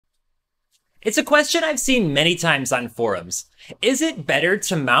It's a question I've seen many times on forums. Is it better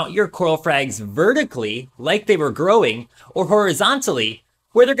to mount your coral frags vertically, like they were growing, or horizontally,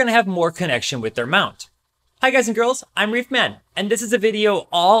 where they're going to have more connection with their mount? Hi guys and girls, I'm ReefMan, and this is a video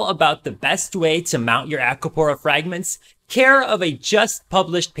all about the best way to mount your Acropora fragments, care of a just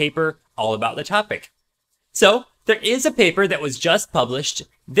published paper all about the topic. So, there is a paper that was just published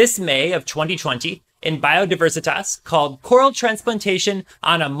this May of 2020 in Biodiversitas called Coral Transplantation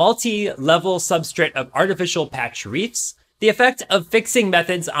on a Multi-Level Substrate of Artificial Patch Reefs, the Effect of Fixing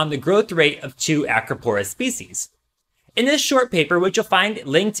Methods on the Growth Rate of Two Acropora Species. In this short paper, which you'll find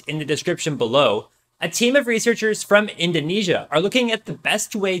linked in the description below, a team of researchers from Indonesia are looking at the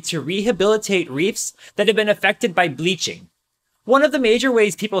best way to rehabilitate reefs that have been affected by bleaching. One of the major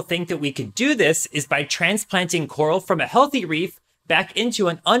ways people think that we could do this is by transplanting coral from a healthy reef back into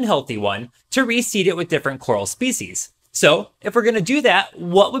an unhealthy one to reseed it with different coral species. So, if we're going to do that,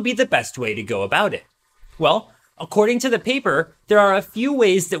 what would be the best way to go about it? Well, according to the paper, there are a few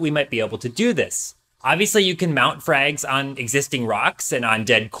ways that we might be able to do this. Obviously, you can mount frags on existing rocks and on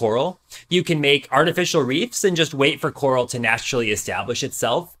dead coral. You can make artificial reefs and just wait for coral to naturally establish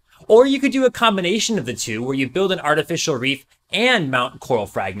itself. Or you could do a combination of the two where you build an artificial reef and mount coral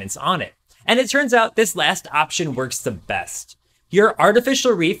fragments on it. And it turns out this last option works the best. Your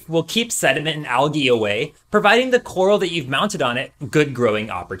artificial reef will keep sediment and algae away, providing the coral that you've mounted on it good growing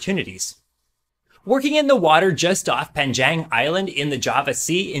opportunities. Working in the water just off Panjang Island in the Java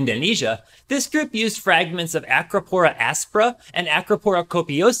Sea, Indonesia, this group used fragments of Acropora aspera and Acropora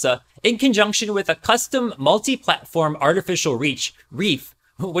copiosa in conjunction with a custom multi-platform artificial reef,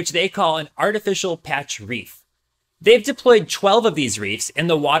 which they call an artificial patch reef. They've deployed 12 of these reefs in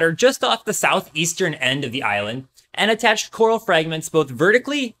the water just off the southeastern end of the island and attached coral fragments both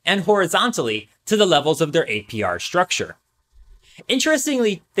vertically and horizontally to the levels of their APR structure.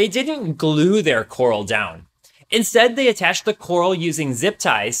 Interestingly, they didn't glue their coral down. Instead, they attached the coral using zip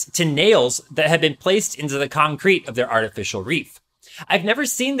ties to nails that had been placed into the concrete of their artificial reef. I've never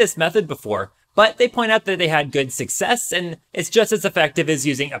seen this method before, but they point out that they had good success and it's just as effective as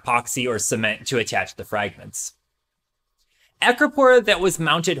using epoxy or cement to attach the fragments. Acropora that was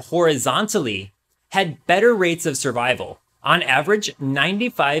mounted horizontally had better rates of survival. On average,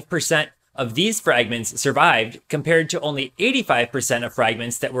 95% of these fragments survived compared to only 85% of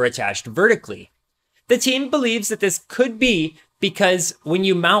fragments that were attached vertically. The team believes that this could be because when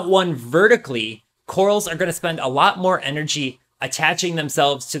you mount one vertically, corals are going to spend a lot more energy attaching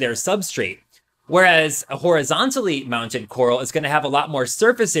themselves to their substrate, whereas a horizontally mounted coral is going to have a lot more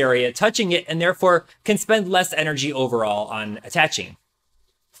surface area touching it and therefore can spend less energy overall on attaching.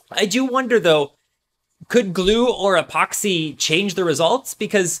 I do wonder though, could glue or epoxy change the results?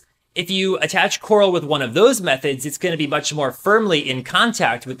 Because if you attach coral with one of those methods, it's going to be much more firmly in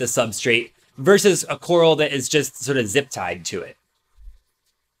contact with the substrate versus a coral that is just sort of zip tied to it.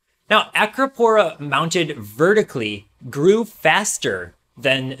 Now, Acropora mounted vertically grew faster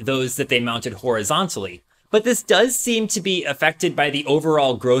than those that they mounted horizontally, but this does seem to be affected by the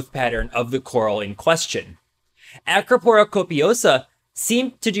overall growth pattern of the coral in question. Acropora copiosa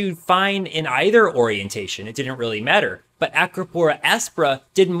seemed to do fine in either orientation, it didn't really matter, but Acropora aspera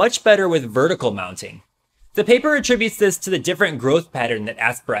did much better with vertical mounting. The paper attributes this to the different growth pattern that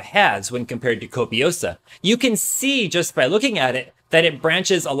aspera has when compared to copiosa. You can see just by looking at it that it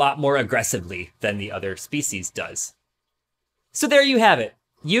branches a lot more aggressively than the other species does. So there you have it.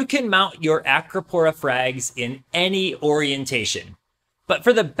 You can mount your Acropora frags in any orientation. But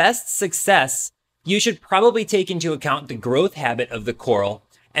for the best success, you should probably take into account the growth habit of the coral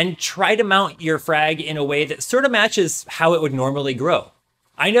and try to mount your frag in a way that sort of matches how it would normally grow.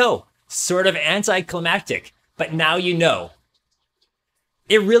 I know, sort of anticlimactic, but now you know.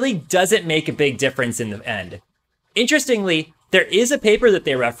 It really doesn't make a big difference in the end. Interestingly, there is a paper that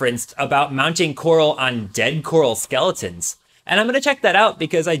they referenced about mounting coral on dead coral skeletons. And I'm going to check that out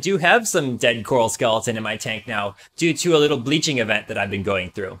because I do have some dead coral skeleton in my tank now due to a little bleaching event that I've been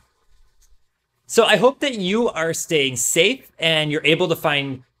going through. So I hope that you are staying safe and you're able to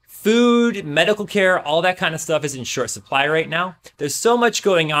find food, medical care, all that kind of stuff is in short supply right now. There's so much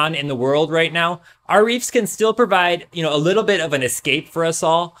going on in the world right now. Our reefs can still provide, a little bit of an escape for us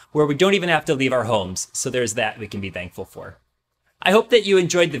all where we don't even have to leave our homes. So there's that we can be thankful for. I hope that you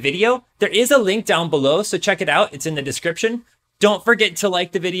enjoyed the video. There is a link down below, so check it out. It's in the description. Don't forget to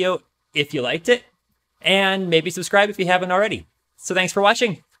like the video if you liked it, and maybe subscribe if you haven't already. So thanks for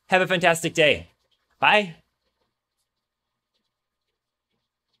watching. Have a fantastic day. Bye.